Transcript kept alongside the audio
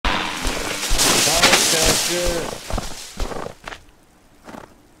shit.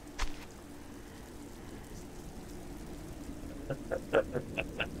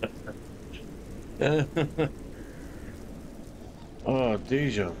 Oh,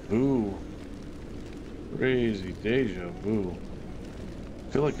 deja vu. Crazy deja vu.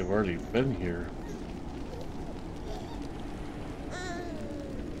 I feel like I've already been here.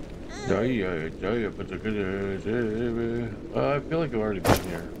 I feel like I've already been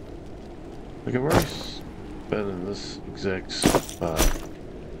here. Like I've already been in this exact spot.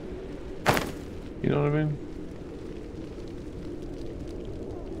 You know what I mean?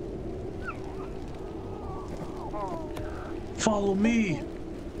 Follow me!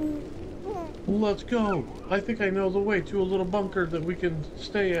 Let's go! I think I know the way to a little bunker that we can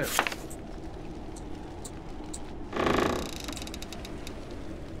stay at.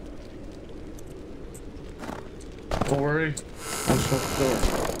 Don't worry, I'll shut the door.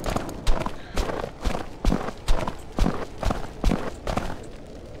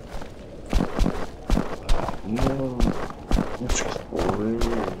 No, it's crazy.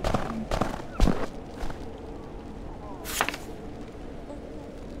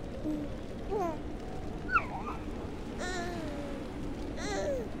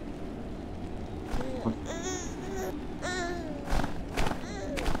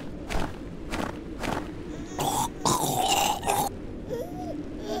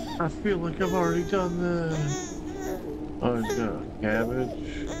 I feel like I've already done that. Oh, it's got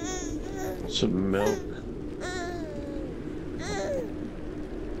cabbage, some milk.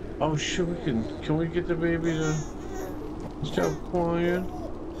 Oh shit, can we get the baby to stop crying?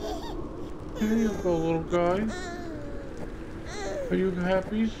 Here you go, little guy. Are you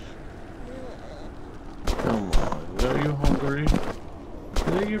happy? Come on, are you hungry? Is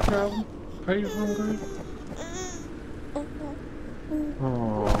that your problem? Are you hungry?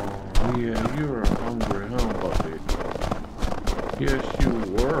 Oh, yeah, you were hungry, huh, puppy? Yes, you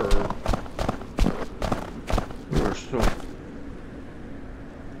were. You were so...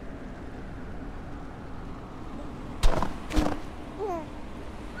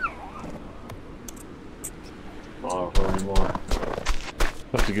 Oh, hurry more.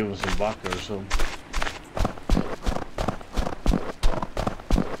 Have to give him some vodka or something.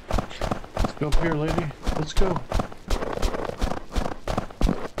 Let's go up here, lady. Let's go.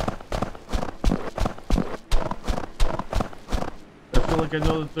 I feel like I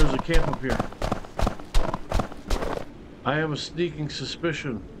know that there's a camp up here. I have a sneaking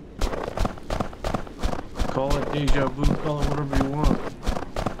suspicion. Call it deja vu, call it whatever you want.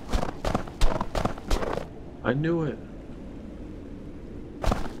 I knew it.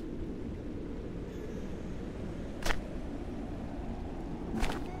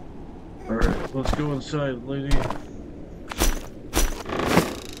 Alright, let's go inside, lady.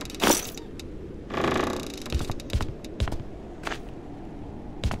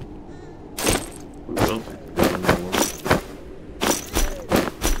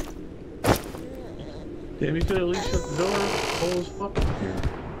 Damn, you could at least shut the door. Cold as fuck in here.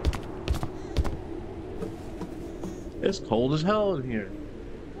 It's cold as hell in here.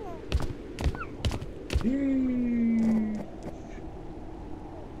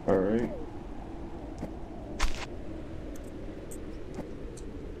 Alright.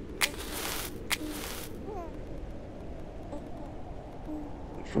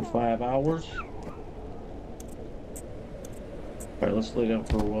 For 5 hours. Alright, let's lay down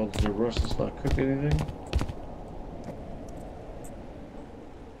for a while. Does the Russ not cook anything?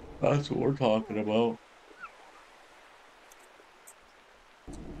 That's what we're talking about.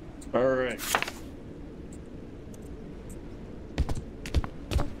 Alright.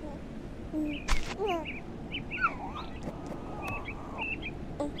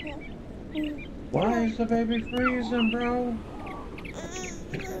 Why is the baby freezing, bro?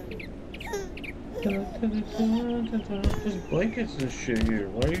 There's blankets and shit here.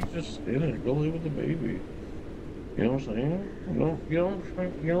 Why are you just standing there? Go live with the baby. You know what I'm saying?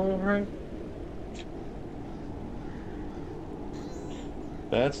 You know, right?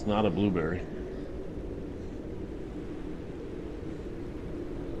 That's not a blueberry.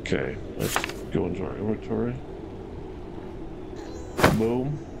 Okay, let's go into our inventory.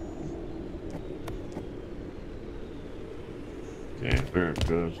 Boom. Okay, very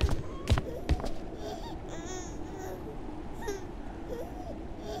good.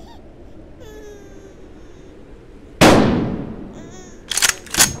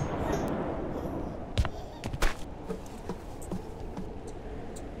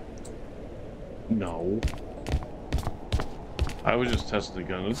 No. I was just testing the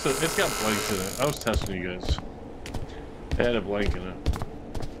gun. It's got blanks in it. I was testing you guys. It had a blank in it.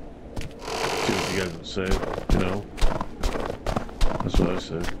 Dude, you guys would say, you know? That's what I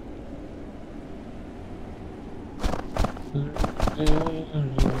said.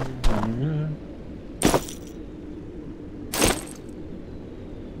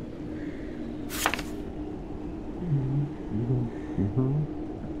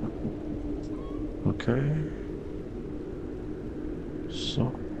 Okay.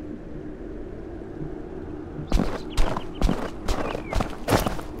 So.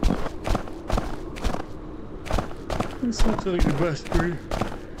 This looks like the best breed.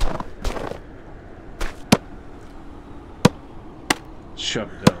 Shut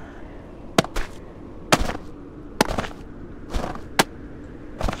it down.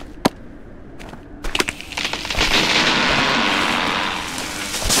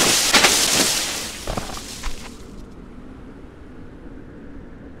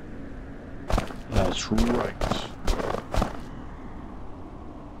 That's right.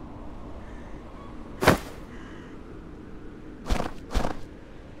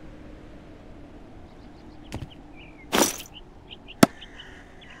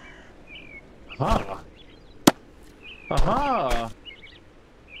 Aha! Aha!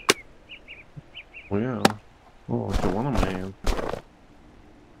 Well, yeah. Oh, it's a one man.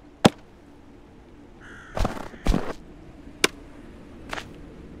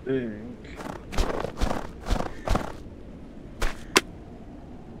 Think.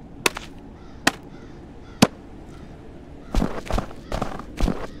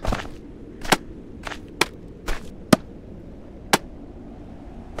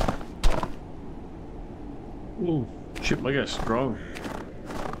 Ooh, shit, my guy's strong.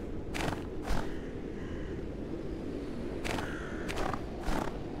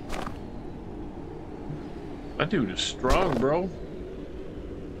 That dude is strong, bro.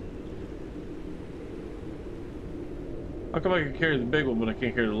 How come I can carry the big one, but I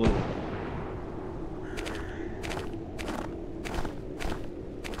can't carry the little one?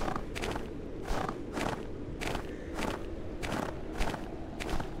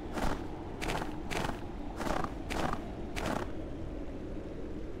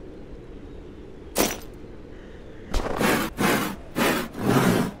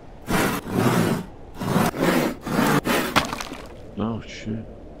 Oh, shit.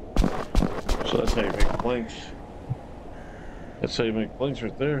 So that's how you make planks. That's how you make planks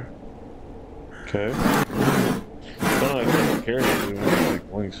right there. Okay. No, I can't carry it when you make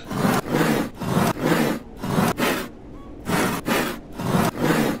planks.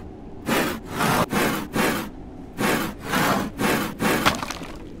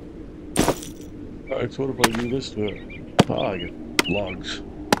 Alright, so what if I do this to it? Ah, I get logs.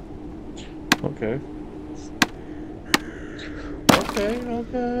 Okay. Okay,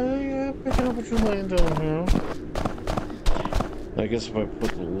 yeah, picking up what you're laying down here. I guess if I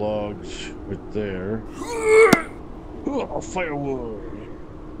put the logs right there. Oh, firewood!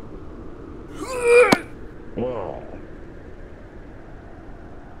 Oh.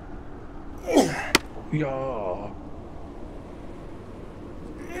 Yeah.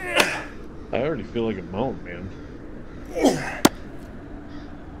 I already feel like a mountain man.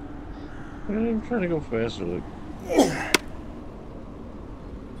 I'm trying to go faster, like.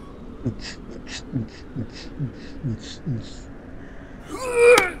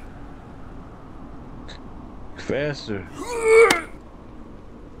 Faster.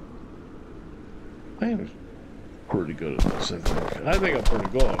 I am pretty good at this, I think I'm pretty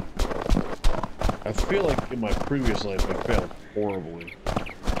good. I feel like in my previous life I failed horribly.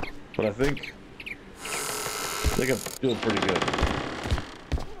 But I think I'm doing pretty good.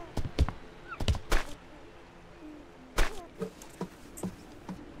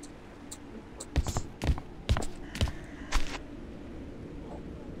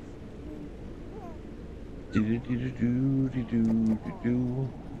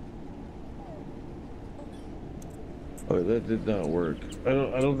 Oh, that did not work. I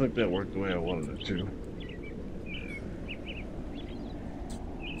don't think that worked the way I wanted it to.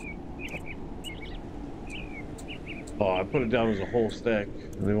 Oh, I put it down as a whole stack,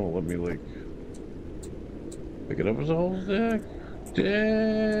 and they won't let me like pick it up as a whole stack.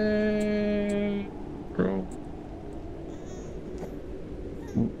 Dang, bro.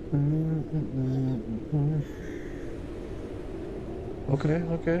 Okay.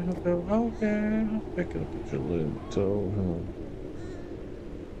 I'll pick it up at your little.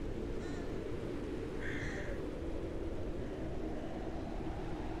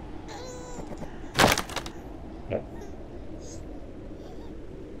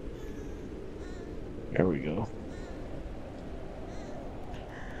 There we go.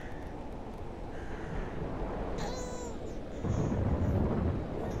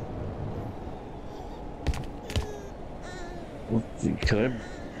 Let's see, can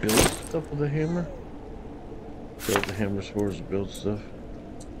I build stuff with a hammer? Build the hammer spores to build stuff.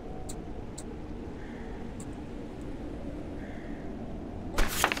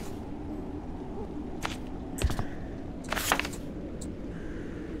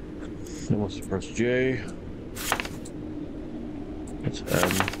 Then let's press J. Let's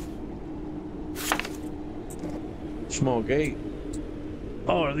add small gate.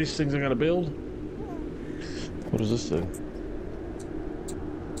 Oh, are these things I gotta build? What is this thing?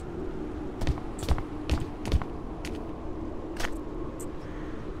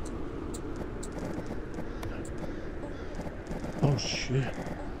 Oh shit.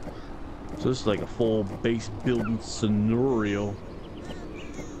 So this is like a full base building scenario.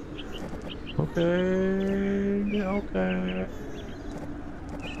 Okay, okay.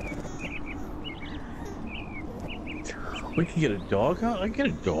 We can get a dog out? I can get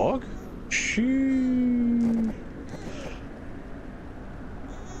a dog? Shoo.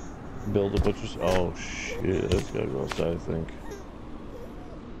 Build a butcher's. Oh shit, that's gotta go outside, I think.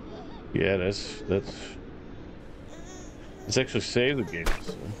 Yeah, that's let's actually save the game.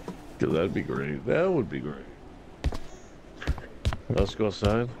 So. That'd be great. That would be great. Let's go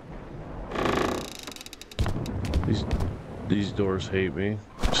outside. These doors hate me.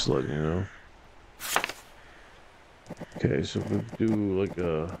 Just letting you know. Okay, so we do like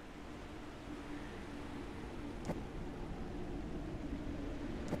a.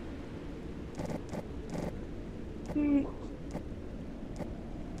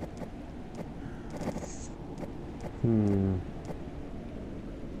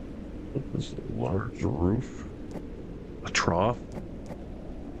 What is a large roof? A trough?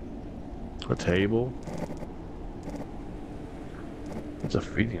 A table? It's a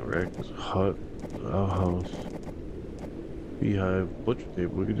feeding rack. It's a hut. An outhouse. Beehive. Butcher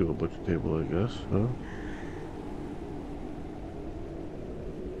table. We could do a butcher table, I guess. Huh?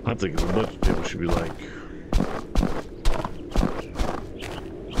 I think the butcher table should be like.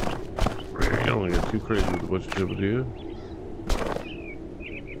 You don't want to get too crazy with the butcher table, do you?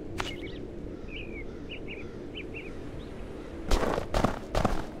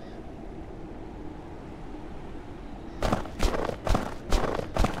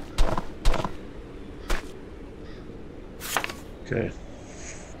 Okay.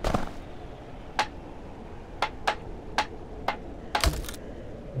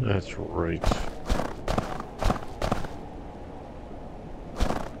 That's right.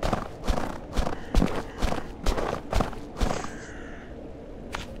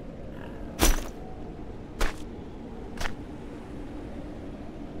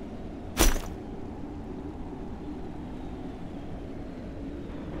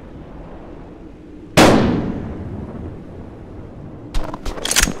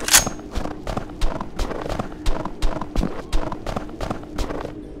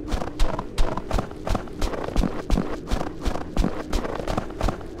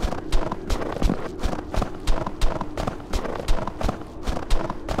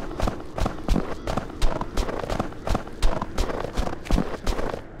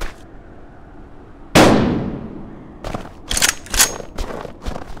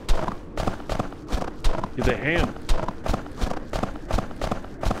 Get the ham.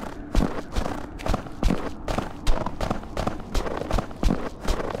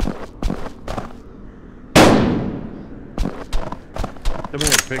 Come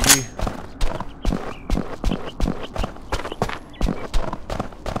here, piggy.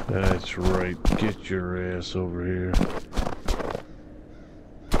 That's right. Get your ass over here.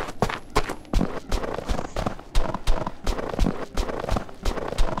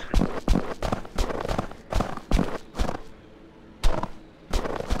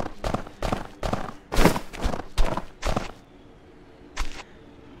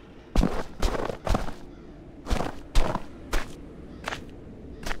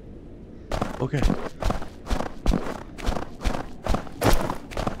 Okay.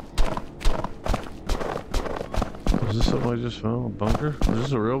 Is this something I just found? A bunker? Is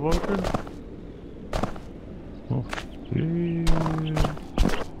this a real bunker? Oh, yeah.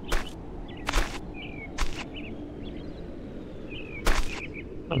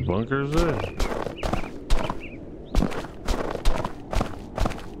 What bunker is that?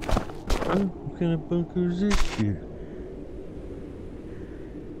 What kind of bunker is this here?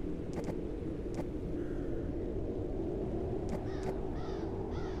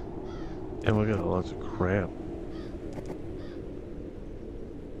 And we got lots of crap.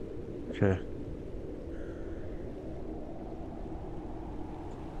 Okay.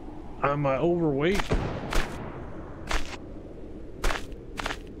 Am I overweight?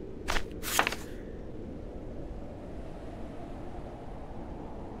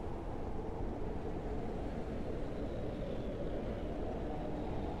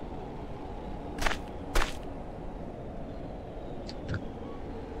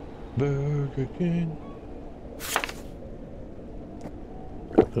 Burger King.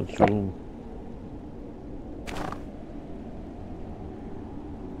 Consume.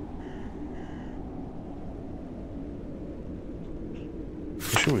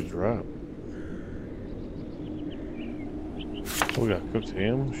 What should we drop? Oh, we got cooked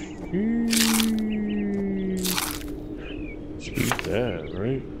ham. Let's eat that,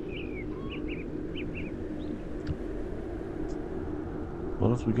 right? What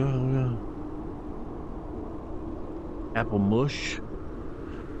else we got? We got apple mush.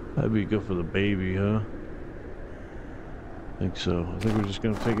 That'd be good for the baby, huh? I think so. I think we're just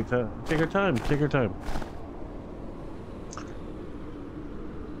gonna take our time. Take our time.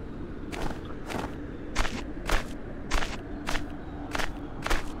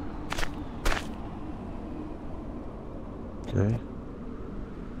 Okay.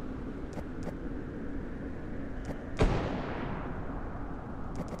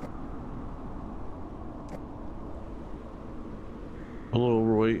 A little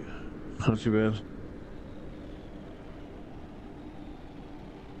overweight. Not too bad.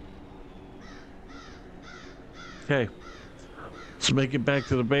 Okay. Let's make it back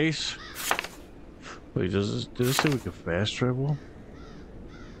to the base. Wait, did it say we can fast travel?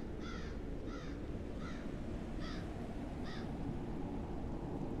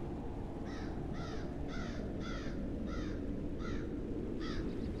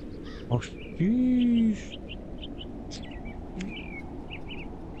 Oh, jeez.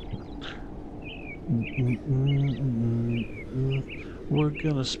 We're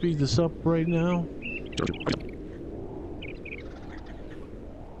gonna speed this up right now.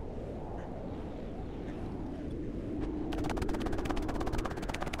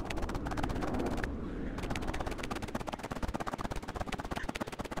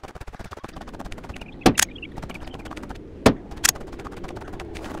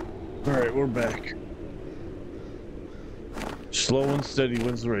 All right, we're back. Slow and steady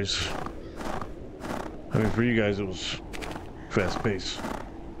wins the race. I mean, for you guys, it was fast pace.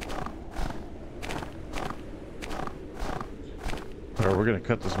 All right, we're gonna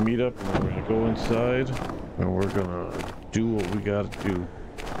cut this meat up, and then we're gonna go inside, and we're gonna do what we gotta do.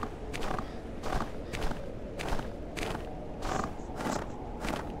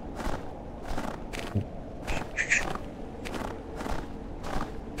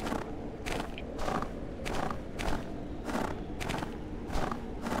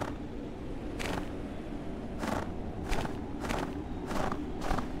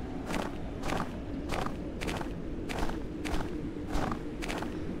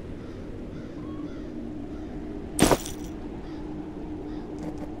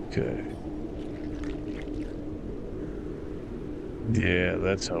 Okay. Yeah,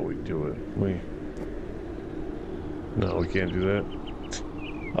 that's how we do it. No, we can't do that.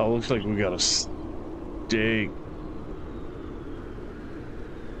 Oh, looks like we got a steak.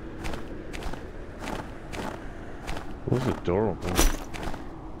 What's the door open?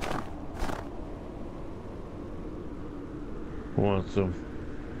 Who wants some?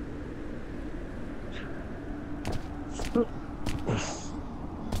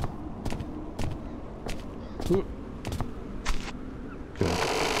 Okay.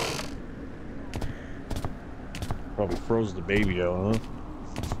 Probably froze the baby out, huh?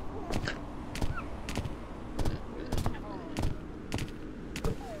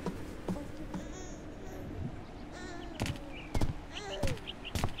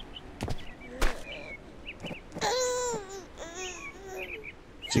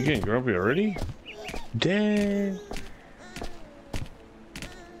 Is he getting grumpy already? Dang.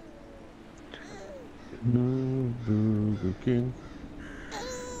 No Burger King.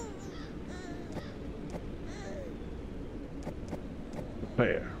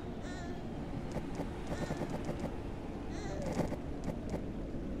 Fair.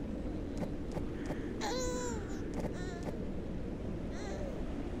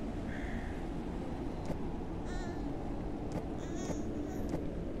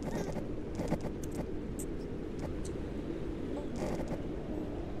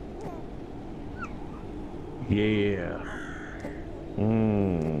 Yeah.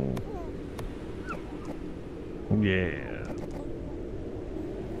 Yeah.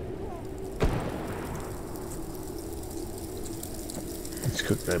 Let's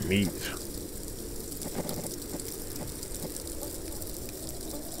cook that meat.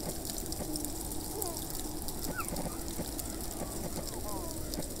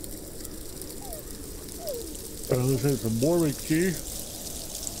 Let's have some more meat key.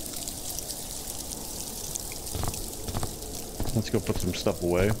 Let's go put some stuff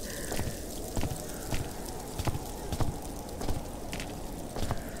away.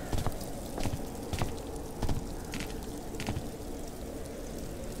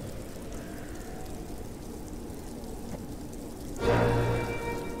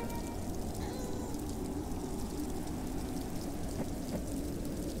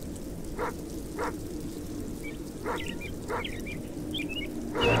 Oh,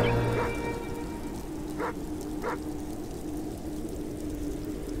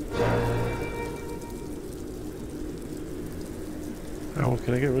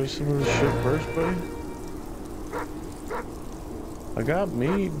 can I get rid of some of this shit first, buddy? I got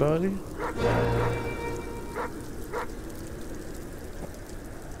meat, buddy.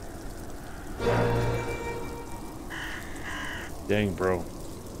 Dang, bro.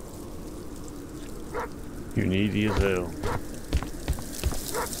 You needy as hell.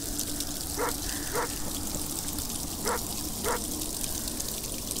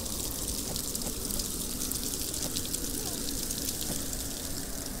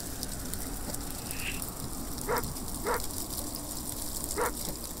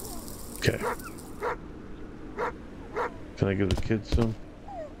 Okay. Can I give the kids some?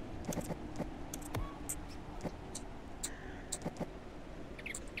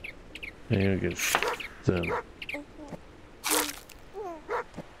 And you get them.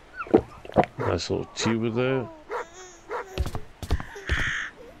 Nice little tea with that.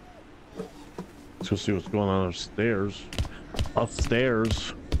 Let's go see what's going on upstairs.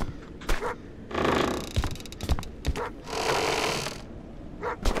 Upstairs.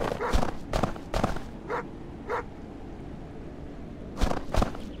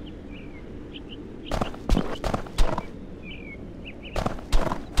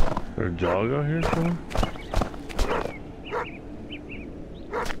 Is there a dog out here somewhere?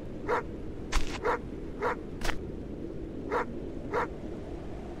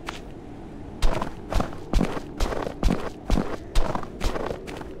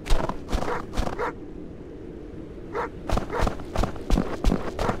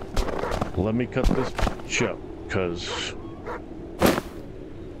 Let me cut this shut, cause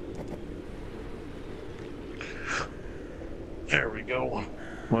there we go.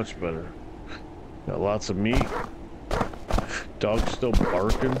 Much better. Got lots of meat. Dog's still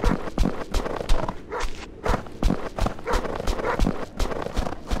barking.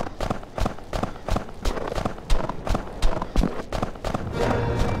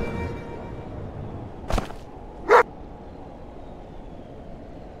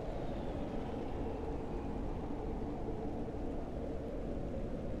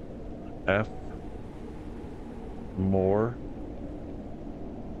 F. More.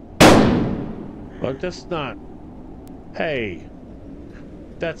 But that's not... Hey!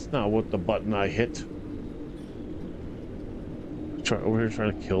 That's not what the button I hit. Over here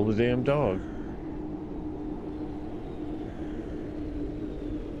trying to kill the damn dog.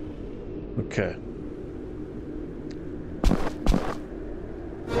 Okay.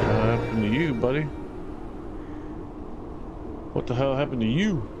 What happened to you, buddy? What the hell happened to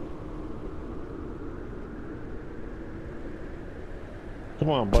you? Come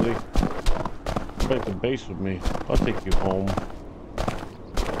on, buddy. Come back to base with me. I'll take you home.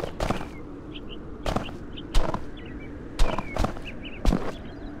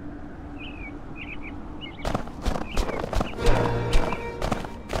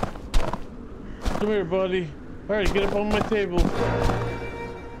 Come here, buddy. Alright, get up on my table.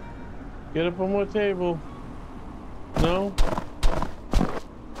 Get up on my table. No?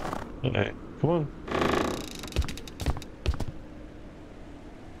 Alright, come on.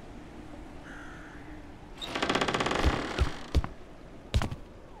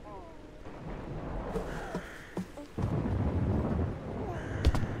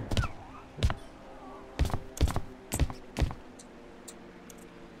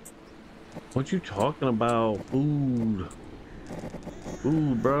 What you talking about? Food.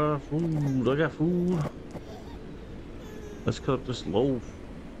 Food, bruh. Food. I got food. Let's cut up this loaf.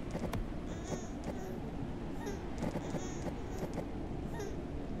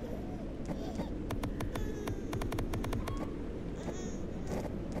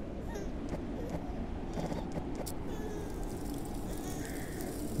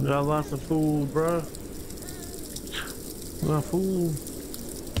 We got lots of food, bruh. We got food.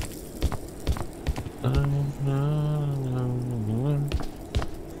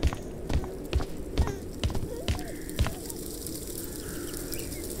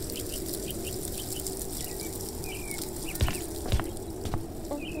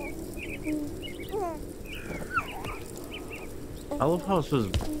 I love how it says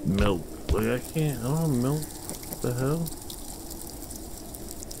milk. Like I don't know milk. What the hell?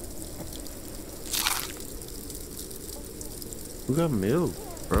 Who got milk,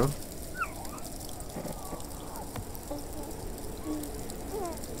 bro?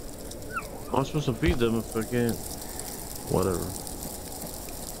 I'm supposed to feed them if I can't. Whatever.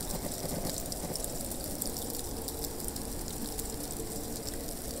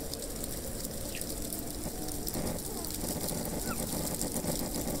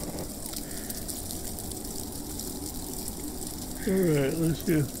 Alright, let's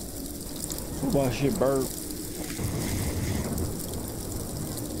do. Wash your burp.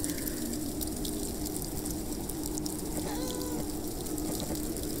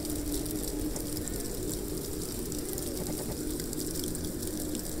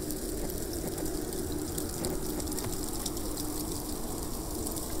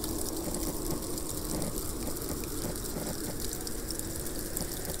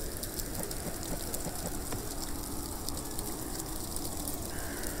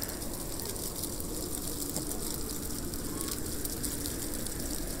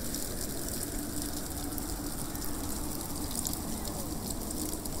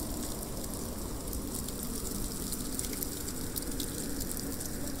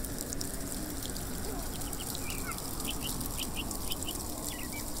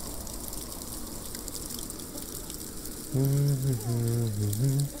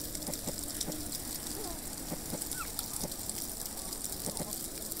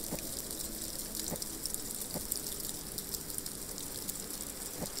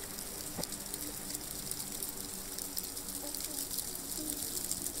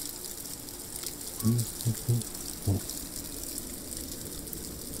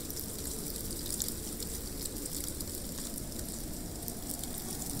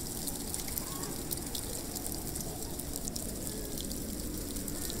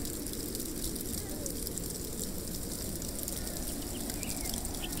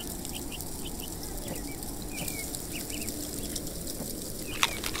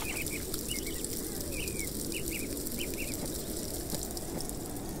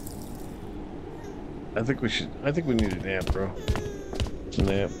 I think we need a nap, bro. A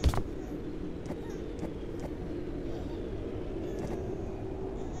nap.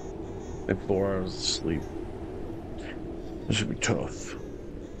 Like 4 hours of sleep. This should be tough.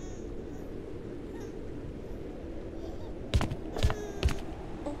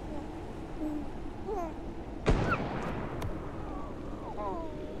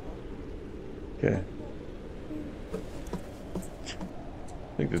 Okay.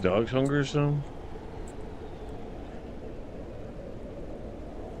 Think the dog's hungry or something?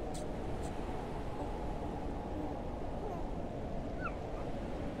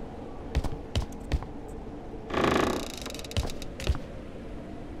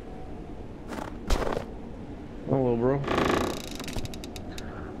 Hello, bro.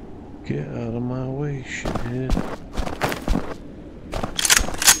 Get out of my way, shithead.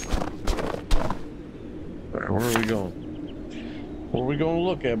 Alright, where are we going? What are we going to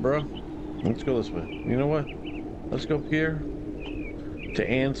look at, bro? Let's go this way. You know what? Let's go up here to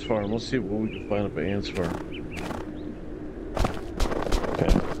Ann's farm. Let's see what we can find up at Ann's farm. Okay,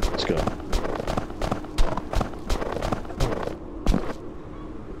 let's go.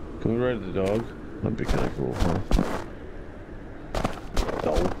 Can we ride the dog? That'd be kind of cool, huh?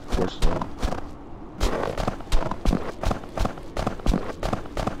 No, of course not.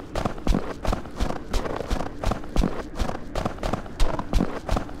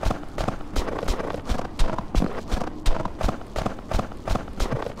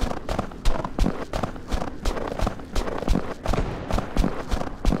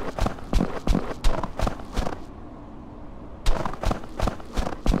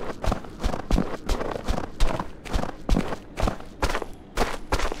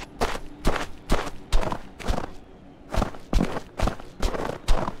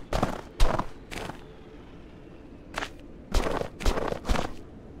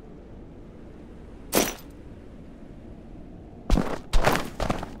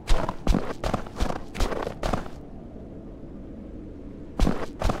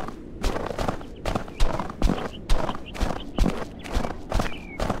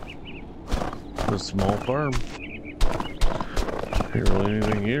 A small farm. Ain't really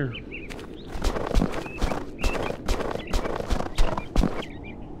anything here.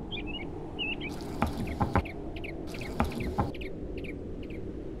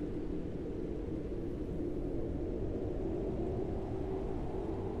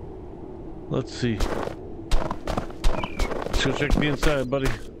 Let's see. Let's go check the inside, buddy.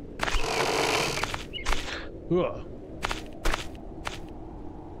 Ugh.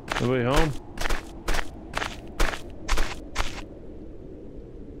 Everybody home?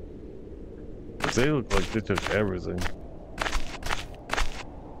 They look like they took everything.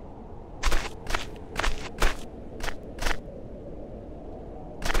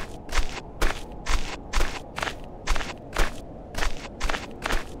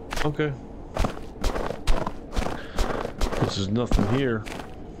 Okay. This is nothing here.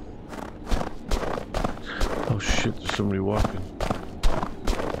 Oh shit, there's somebody walking.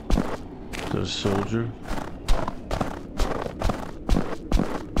 Is that a soldier?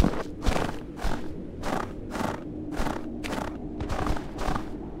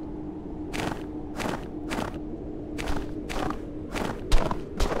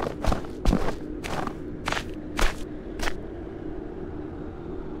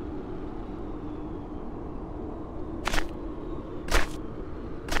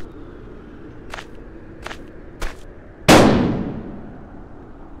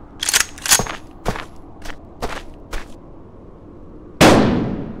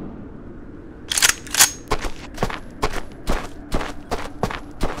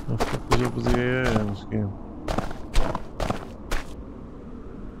 What the fuck is up with the AI in this game?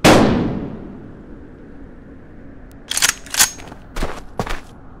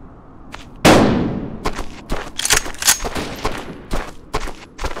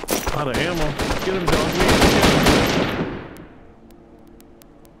 Out of ammo. Get him, dog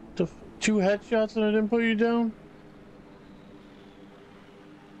meat. Two headshots and I didn't put you down?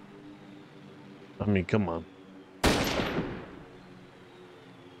 I mean, come on.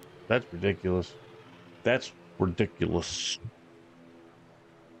 That's ridiculous. That's ridiculous.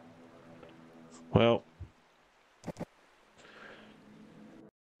 Well, if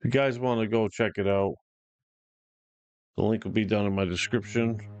you guys want to go check it out, the link will be down in my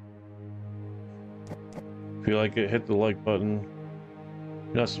description. If you like it, hit the like button. If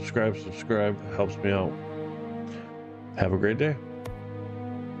you're not subscribed, subscribe. It helps me out. Have a great day.